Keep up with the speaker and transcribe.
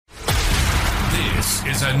This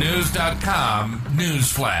is a News.com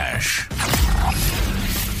news flash.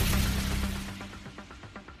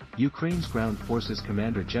 Ukraine's Ground Forces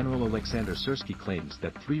Commander General Alexander Syrsky claims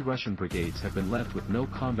that 3 Russian brigades have been left with no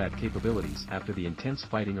combat capabilities after the intense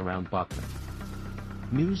fighting around Bakhmut.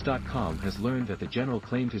 News.com has learned that the general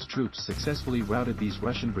claimed his troops successfully routed these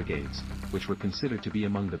Russian brigades, which were considered to be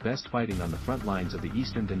among the best fighting on the front lines of the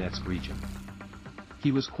eastern Donetsk region.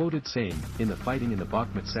 He was quoted saying, "In the fighting in the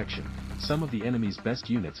Bakhmut section, some of the enemy's best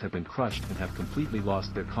units have been crushed and have completely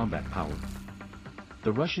lost their combat power."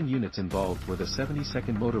 The Russian units involved were the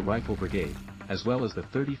 72nd Motor Rifle Brigade, as well as the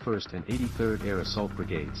 31st and 83rd Air Assault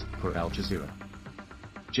Brigades, per Al Jazeera.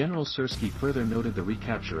 General Syrsky further noted the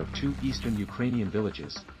recapture of 2 eastern Ukrainian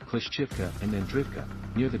villages, Klishchivka and Nendrivka,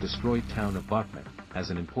 near the destroyed town of Bakhmut, as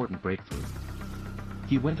an important breakthrough.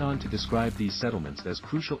 He went on to describe these settlements as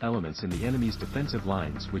crucial elements in the enemy's defensive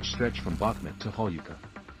lines which stretch from Bakhmut to Holyuka.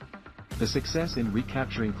 The success in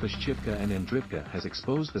recapturing Klishchivka and Nendrivka has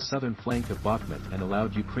exposed the southern flank of Bakhmut and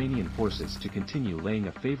allowed Ukrainian forces to continue laying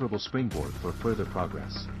a favorable springboard for further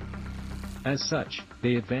progress. As such,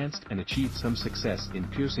 they advanced and achieved some success in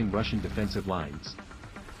piercing Russian defensive lines.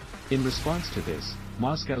 In response to this,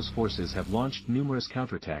 Moscow's forces have launched numerous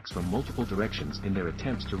counterattacks from multiple directions in their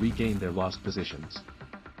attempts to regain their lost positions.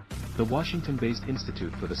 The Washington-based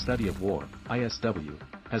Institute for the Study of War, ISW,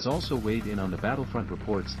 has also weighed in on the battlefront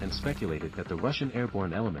reports and speculated that the Russian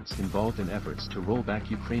airborne elements involved in efforts to roll back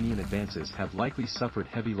Ukrainian advances have likely suffered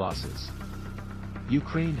heavy losses.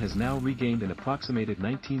 Ukraine has now regained an approximated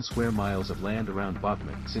 19 square miles of land around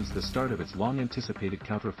Bakhmut since the start of its long-anticipated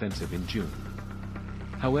counteroffensive in June.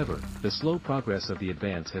 However, the slow progress of the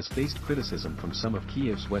advance has faced criticism from some of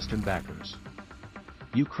Kyiv's western backers.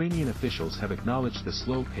 Ukrainian officials have acknowledged the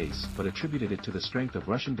slow pace but attributed it to the strength of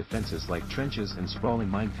Russian defenses like trenches and sprawling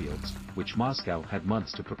minefields, which Moscow had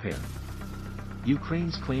months to prepare.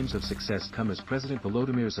 Ukraine's claims of success come as President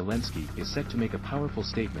Volodymyr Zelensky is set to make a powerful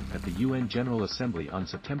statement at the UN General Assembly on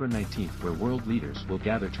September 19, where world leaders will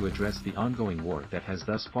gather to address the ongoing war that has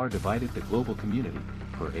thus far divided the global community,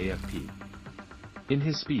 per AFP. In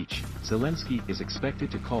his speech, Zelensky is expected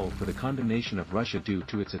to call for the condemnation of Russia due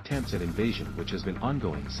to its attempts at invasion which has been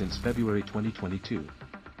ongoing since February 2022.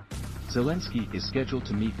 Zelensky is scheduled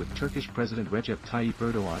to meet with Turkish President Recep Tayyip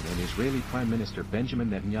Erdogan and Israeli Prime Minister Benjamin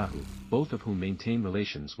Netanyahu, both of whom maintain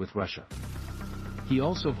relations with Russia. He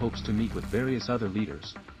also hopes to meet with various other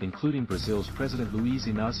leaders, including Brazil's President Luiz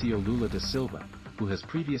Inácio Lula da Silva, who has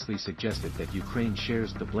previously suggested that Ukraine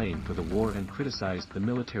shares the blame for the war and criticized the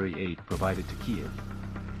military aid provided to Kyiv.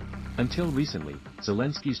 Until recently,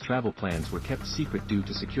 Zelensky's travel plans were kept secret due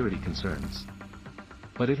to security concerns.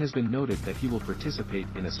 But it has been noted that he will participate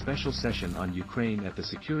in a special session on Ukraine at the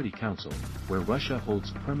Security Council, where Russia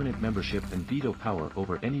holds permanent membership and veto power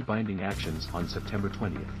over any binding actions on September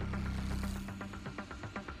 20th.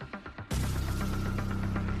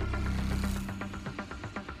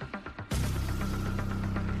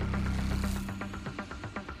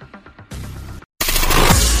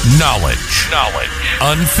 Knowledge.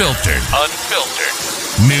 Unfiltered.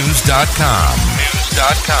 News.com.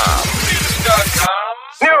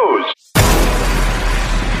 News.